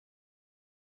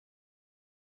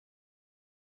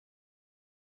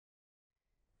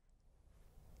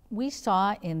We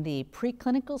saw in the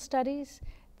preclinical studies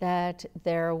that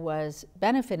there was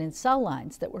benefit in cell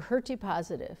lines that were HER2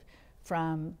 positive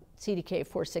from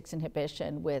CDK4/6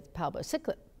 inhibition with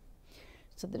palbociclib.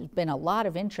 So there's been a lot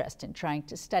of interest in trying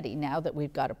to study, now that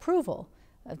we've got approval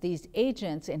of these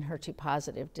agents in HER2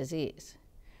 positive disease.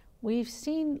 We've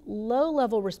seen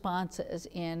low-level responses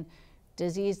in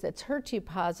disease that's HER2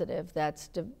 positive that's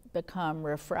become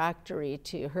refractory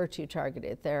to HER2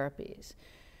 targeted therapies.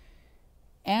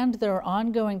 And there are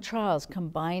ongoing trials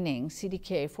combining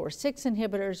CDK4/6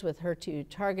 inhibitors with HER2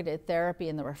 targeted therapy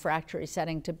in the refractory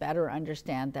setting to better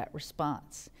understand that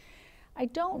response. I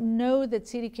don't know that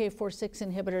CDK4/6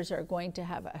 inhibitors are going to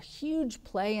have a huge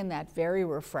play in that very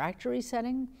refractory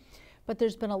setting, but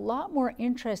there's been a lot more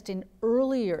interest in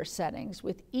earlier settings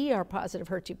with ER-positive,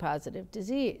 HER2-positive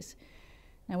disease.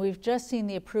 Now, we've just seen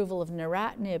the approval of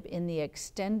neratinib in the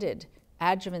extended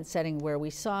adjuvant setting, where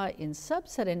we saw in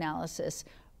subset analysis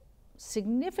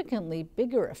significantly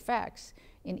bigger effects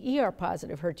in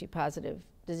ER-positive, HER2-positive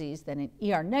disease than in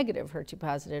ER-negative,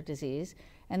 HER2-positive disease.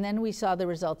 And then we saw the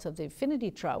results of the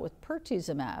AFFINITY trial with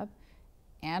pertuzumab,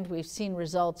 and we've seen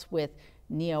results with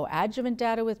neoadjuvant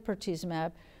data with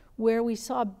pertuzumab, where we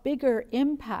saw bigger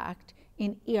impact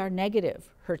in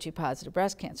ER-negative, HER2-positive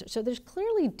breast cancer. So there's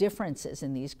clearly differences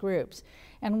in these groups.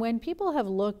 And when people have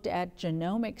looked at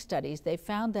genomic studies, they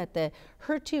found that the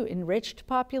HER2-enriched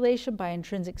population by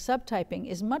intrinsic subtyping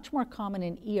is much more common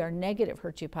in ER-negative,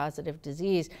 HER2-positive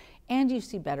disease, and you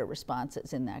see better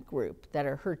responses in that group that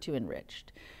are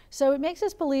HER2-enriched. So it makes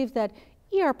us believe that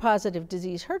ER-positive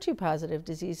disease, HER2-positive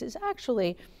disease is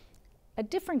actually a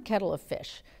different kettle of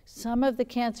fish. Some of the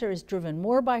cancer is driven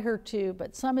more by HER2,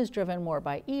 but some is driven more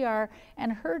by ER,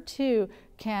 and HER2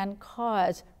 can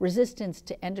cause resistance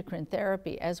to endocrine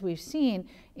therapy, as we've seen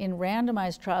in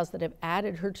randomized trials that have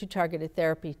added HER2-targeted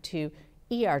therapy to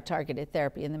ER-targeted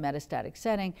therapy in the metastatic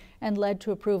setting and led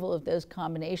to approval of those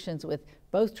combinations with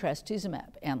both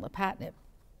trastuzumab and lapatinib.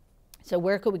 So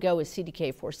where could we go with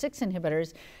CDK4/6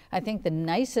 inhibitors? I think the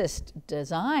nicest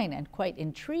design and quite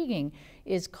intriguing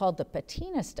is called the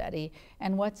PATINA study.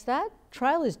 And what's that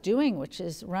trial is doing, which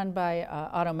is run by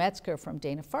Otto Metzger from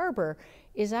Dana-Farber,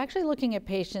 is actually looking at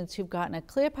patients who've gotten a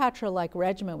Cleopatra-like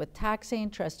regimen with taxane,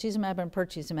 trastuzumab, and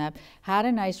pertuzumab, had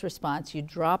a nice response. You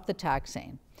drop the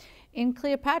taxane. In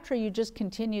Cleopatra, you just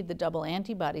continued the double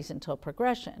antibodies until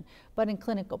progression. But in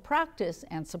clinical practice,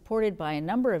 and supported by a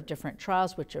number of different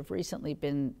trials which have recently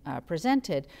been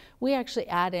presented, we actually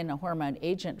add in a hormone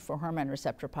agent for hormone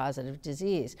receptor positive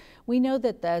disease. We know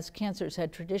that those cancers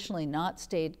had traditionally not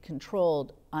stayed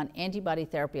controlled on antibody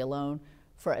therapy alone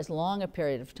for as long a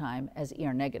period of time as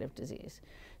ER-negative disease.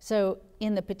 So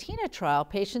in the PATINA trial,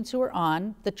 patients who are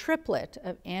on the triplet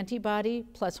of antibody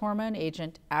plus hormone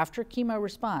agent after chemo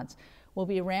response will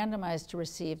be randomized to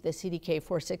receive the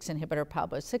CDK4/6 inhibitor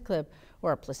palbociclib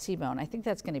or a placebo. And I think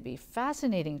that's going to be a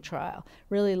fascinating trial,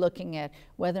 really looking at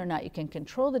whether or not you can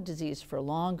control the disease for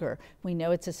longer. We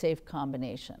know it's a safe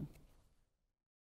combination.